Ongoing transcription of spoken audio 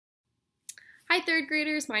Hi, third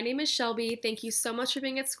graders. My name is Shelby. Thank you so much for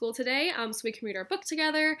being at school today so we can read our book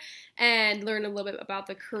together and learn a little bit about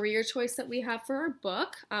the career choice that we have for our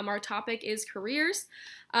book. Our topic is careers,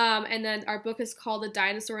 and then our book is called A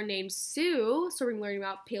Dinosaur Named Sue, so we're learning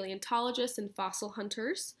about paleontologists and fossil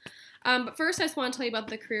hunters. But first, I just want to tell you about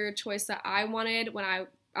the career choice that I wanted what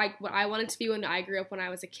I wanted to be when I grew up when I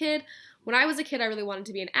was a kid. When I was a kid, I really wanted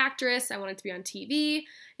to be an actress. I wanted to be on TV,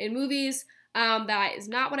 in movies. That is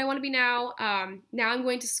not what I want to be now. Now I'm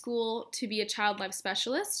going to school to be a child life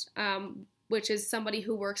specialist, which is somebody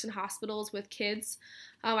who works in hospitals with kids.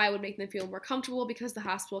 I would make them feel more comfortable because the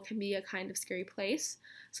hospital can be a kind of scary place.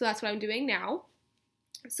 So that's what I'm doing now.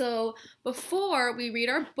 So before we read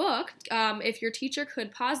our book, if your teacher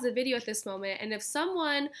could pause the video at this moment, and if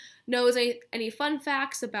someone knows any fun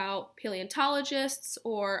facts about paleontologists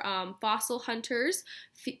or fossil hunters,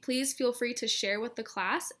 please feel free to share with the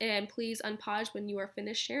class, and please unpause when you are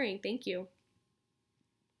finished sharing. Thank you.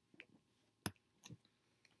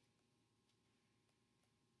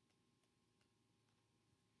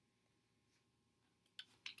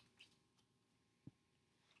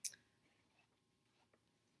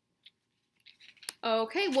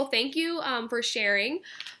 Okay, well, thank you for sharing.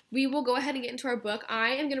 We will go ahead and get into our book. I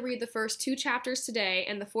am going to read the first 2 chapters today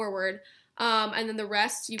and the foreword, and then the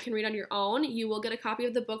rest you can read on your own. You will get a copy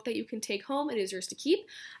of the book that you can take home. It is yours to keep,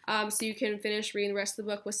 so you can finish reading the rest of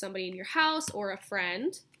the book with somebody in your house or a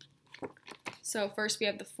friend. So first we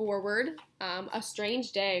have the foreword. A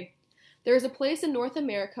strange day. There is a place in North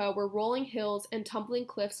America where rolling hills and tumbling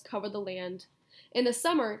cliffs cover the land. In the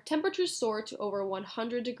summer, temperatures soar to over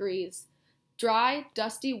 100 degrees. Dry,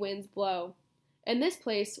 dusty winds blow. In this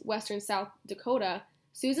place, western South Dakota,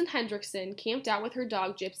 Susan Hendrickson camped out with her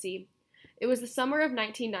dog Gypsy. It was the summer of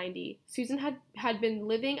 1990. Susan had been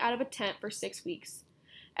living out of a tent for 6 weeks.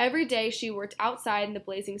 Every day she worked outside in the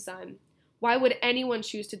blazing sun. Why would anyone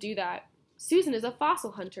choose to do that? Susan is a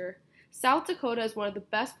fossil hunter. South Dakota is one of the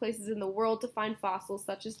best places in the world to find fossils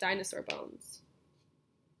such as dinosaur bones.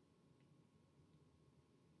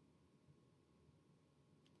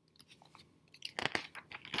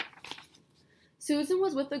 Susan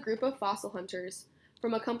was with a group of fossil hunters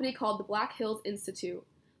from a company called the Black Hills Institute.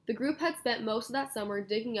 The group had spent most of that summer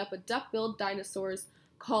digging up a duck-billed dinosaurs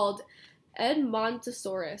called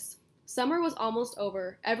Edmontosaurus. Summer was almost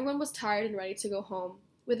over. Everyone was tired and ready to go home.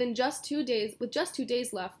 With just 2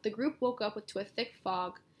 days left, the group woke up to a thick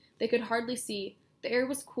fog. They could hardly see. The air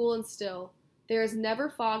was cool and still. There is never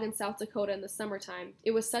fog in South Dakota in the summertime.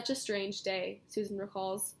 It was such a strange day, Susan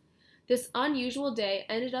recalls. This unusual day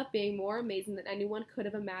ended up being more amazing than anyone could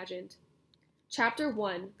have imagined. Chapter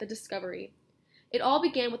 1, The Discovery. It all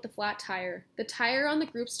began with the flat tire. The tire on the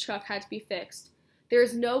group's truck had to be fixed. There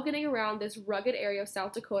is no getting around this rugged area of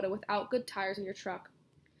South Dakota without good tires in your truck.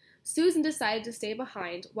 Susan decided to stay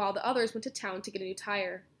behind while the others went to town to get a new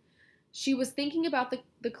tire. She was thinking about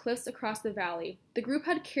the cliffs across the valley. The group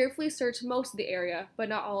had carefully searched most of the area, but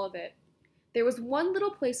not all of it. There was one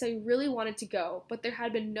little place I really wanted to go, but there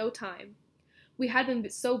had been no time. We had been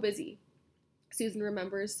so busy, Susan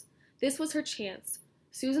remembers. This was her chance.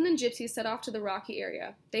 Susan and Gypsy set off to the rocky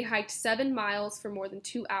area. They hiked 7 miles for more than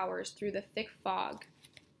 2 hours through the thick fog.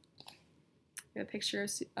 Got a picture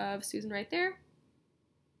of Susan right there.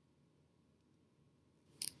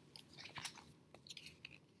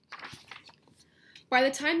 By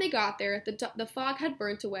the time they got there, the fog had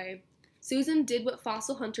burnt away. Susan did what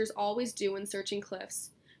fossil hunters always do when searching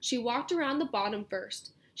cliffs. She walked around the bottom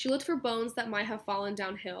first. She looked for bones that might have fallen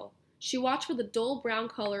downhill. She watched for the dull brown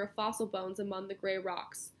color of fossil bones among the gray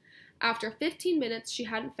rocks. After 15 minutes, she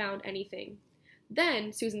hadn't found anything.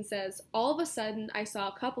 Then, Susan says, all of a sudden I saw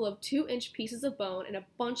a couple of 2-inch pieces of bone and a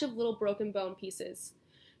bunch of little broken bone pieces.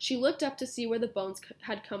 She looked up to see where the bones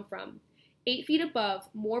had come from. 8 feet above,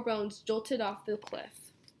 more bones jolted off the cliff.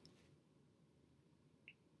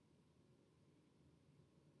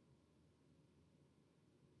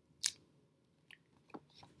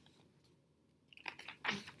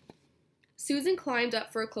 Susan climbed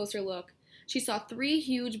up for a closer look. She saw 3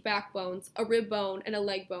 huge backbones, a rib bone, and a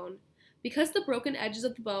leg bone. Because the broken edges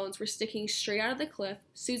of the bones were sticking straight out of the cliff,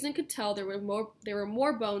 Susan could tell there were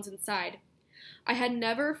more bones inside. I had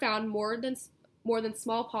never found more than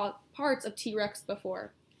small parts of T-Rex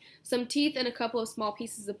before. Some teeth and a couple of small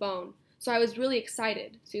pieces of bone, so I was really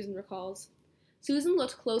excited, Susan recalls. Susan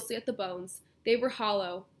looked closely at the bones. They were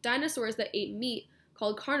hollow. Dinosaurs that ate meat,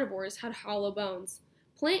 called carnivores, had hollow bones.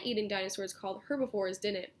 Plant-eating dinosaurs called herbivores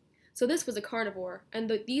didn't. So this was a carnivore,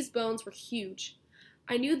 and these bones were huge.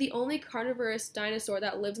 I knew the only carnivorous dinosaur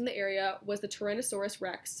that lived in the area was the Tyrannosaurus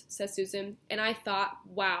rex, says Susan, and I thought,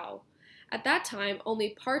 wow. At that time,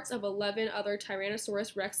 only parts of 11 other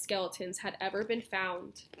Tyrannosaurus rex skeletons had ever been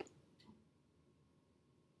found.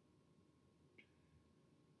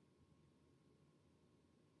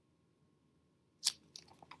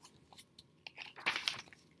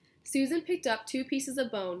 Susan picked up 2 pieces of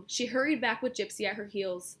bone. She hurried back with Gypsy at her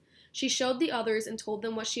heels. She showed the others and told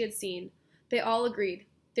them what she had seen. They all agreed.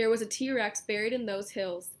 There was a T-Rex buried in those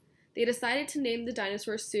hills. They decided to name the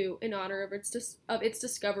dinosaur Sue in honor of its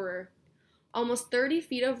discoverer. Almost 30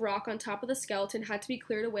 feet of rock on top of the skeleton had to be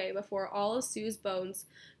cleared away before all of Sue's bones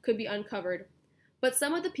could be uncovered. But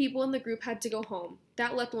some of the people in the group had to go home.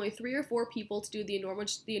 That left only 3 or 4 people to do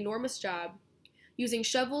the enormous job. Using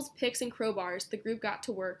shovels, picks, and crowbars, the group got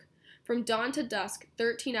to work. From dawn to dusk,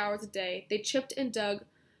 13 hours a day, they chipped and dug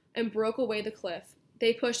and broke away the cliff.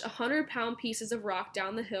 They pushed 100-pound pieces of rock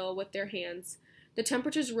down the hill with their hands. The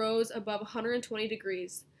temperatures rose above 120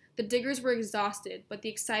 degrees. The diggers were exhausted, but the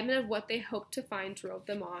excitement of what they hoped to find drove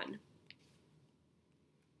them on.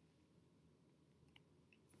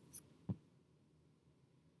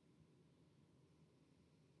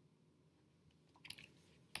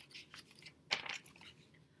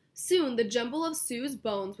 Soon, the jumble of Sue's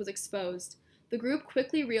bones was exposed. The group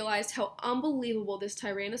quickly realized how unbelievable this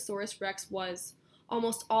Tyrannosaurus rex was.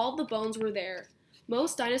 Almost all of the bones were there.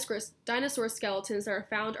 Most dinosaur skeletons that are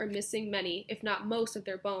found are missing many, if not most, of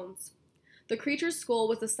their bones. The creature's skull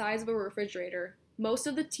was the size of a refrigerator. Most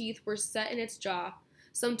of the teeth were set in its jaw,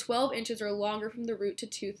 some 12 inches or longer from the root to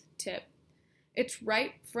tooth tip. Its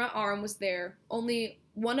right front arm was there, only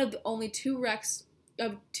one of the only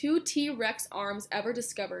two T-Rex arms ever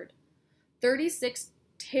discovered. 36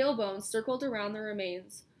 tailbones circled around the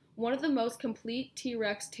remains, one of the most complete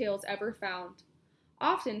T-Rex tails ever found.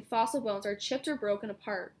 Often, fossil bones are chipped or broken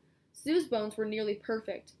apart. Sue's bones were nearly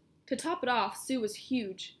perfect. To top it off, Sue was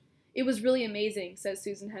huge. It was really amazing, says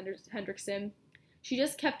Susan Hendrickson. She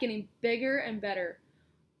just kept getting bigger and better.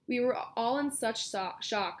 We were all in such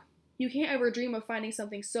shock. You can't ever dream of finding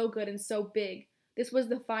something so good and so big. This was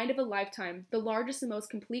the find of a lifetime, the largest and most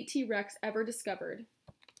complete T-Rex ever discovered.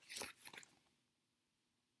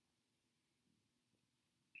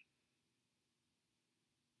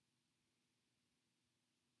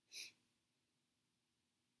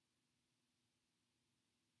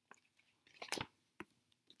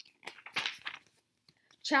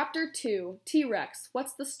 Chapter 2, T-Rex,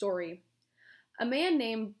 What's the Story? A man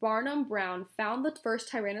named Barnum Brown found the first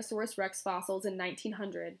Tyrannosaurus rex fossils in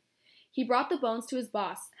 1900. He brought the bones to his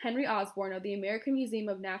boss, Henry Osborn of the American Museum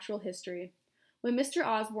of Natural History. When Mr.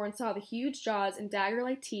 Osborn saw the huge jaws and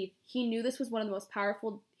dagger-like teeth, he knew this was one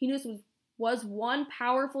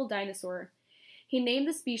powerful dinosaur. He named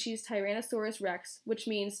the species Tyrannosaurus rex, which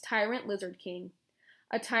means tyrant lizard king.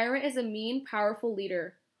 A tyrant is a mean, powerful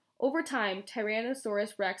leader. Over time,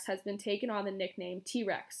 Tyrannosaurus rex has been taken on the nickname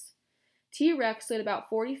T-Rex. T-Rex stood about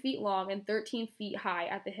 40 feet long and 13 feet high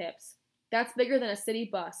at the hips. That's bigger than a city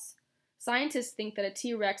bus. Scientists think that a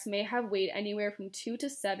T-Rex may have weighed anywhere from 2 to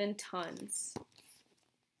 7 tons.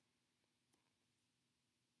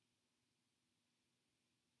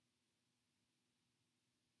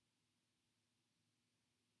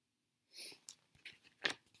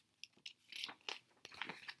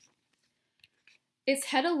 Its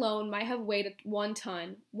head alone might have weighed 1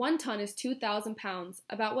 ton. 1 ton is 2,000 pounds,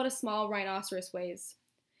 about what a small rhinoceros weighs.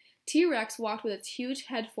 T-Rex walked with its huge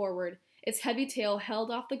head forward. Its heavy tail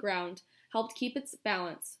held off the ground, helped keep its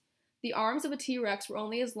balance. The arms of a T-Rex were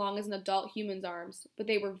only as long as an adult human's arms, but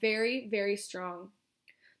they were very, very strong.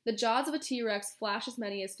 The jaws of a T-Rex flashed as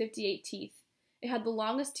many as 58 teeth. It had the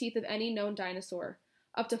longest teeth of any known dinosaur.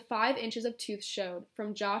 Up to 5 inches of tooth showed,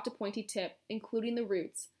 from jaw to pointy tip, including the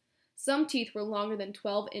roots. Some teeth were longer than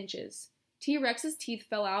 12 inches. T-Rex's teeth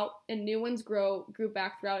fell out and new ones grew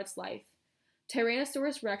back throughout its life.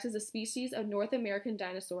 Tyrannosaurus rex is a species of North American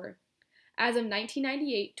dinosaur. As of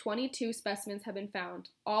 1998, 22 specimens have been found,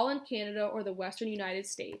 all in Canada or the western United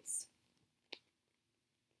States.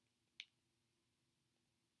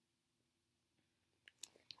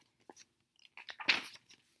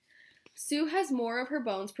 Sue has more of her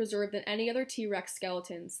bones preserved than any other T-Rex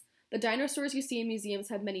skeletons. The dinosaurs you see in museums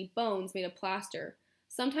have many bones made of plaster.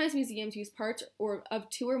 Sometimes museums use parts of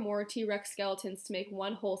 2 or more T-Rex skeletons to make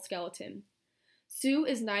one whole skeleton. Sue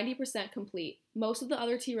is 90% complete. Most of the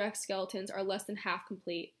other T-Rex skeletons are less than half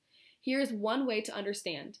complete. Here is one way to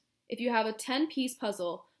understand. If you have a 10-piece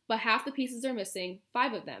puzzle, but half the pieces are missing,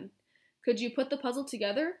 5 of them. Could you put the puzzle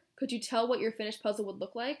together? Could you tell what your finished puzzle would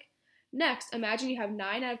look like? Next, imagine you have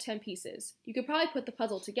 9 out of 10 pieces. You could probably put the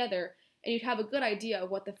puzzle together, and you'd have a good idea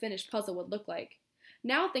of what the finished puzzle would look like.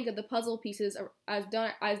 Now think of the puzzle pieces as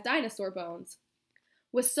dinosaur bones.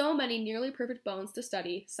 With so many nearly perfect bones to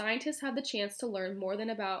study, scientists have the chance to learn more than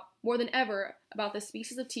ever about the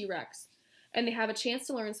species of T-Rex, and they have a chance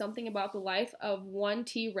to learn something about the life of one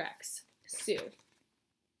T-Rex, Sue.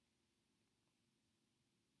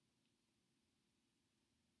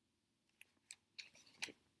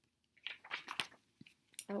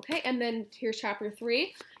 Okay, and then here's chapter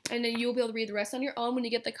 3, and then you'll be able to read the rest on your own when you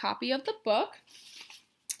get the copy of the book.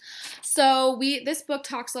 So this book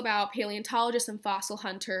talks about paleontologists and fossil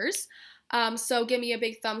hunters. So give me a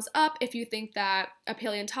big thumbs up if you think that a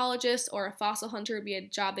paleontologist or a fossil hunter would be a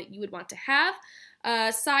job that you would want to have.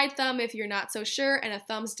 Side thumb if you're not so sure, and a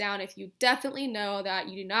thumbs down if you definitely know that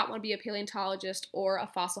you do not want to be a paleontologist or a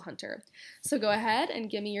fossil hunter. So go ahead and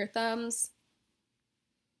give me your thumbs.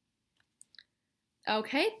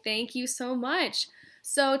 Okay, thank you so much.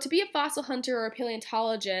 So to be a fossil hunter or a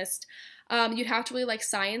paleontologist, you'd have to really like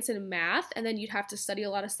science and math, and then you'd have to study a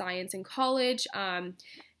lot of science in college. And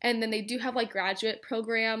then they do have like graduate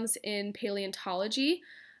programs in paleontology,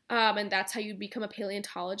 and that's how you become a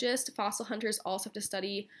paleontologist. Fossil hunters also have to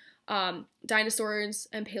study dinosaurs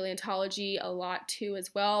and paleontology a lot too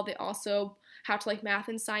as well. They also have to like math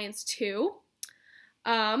and science too.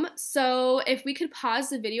 So if we could pause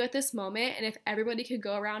the video at this moment, and if everybody could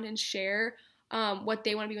go around and share what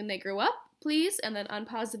they want to be when they grow up, please, and then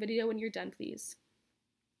unpause the video when you're done, please.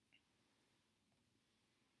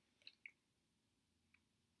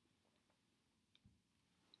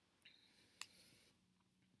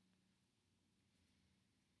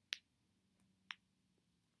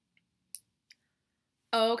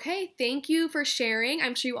 Okay, thank you for sharing.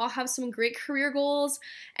 I'm sure you all have some great career goals,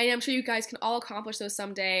 and I'm sure you guys can all accomplish those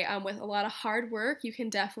someday. With a lot of hard work, you can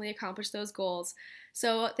definitely accomplish those goals.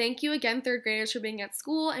 So thank you again, third graders, for being at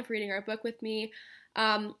school and for reading our book with me,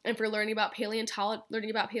 and for learning about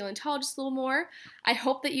paleontologists a little more. I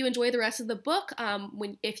hope that you enjoy the rest of the book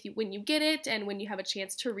when you get it and when you have a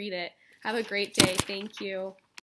chance to read it. Have a great day. Thank you.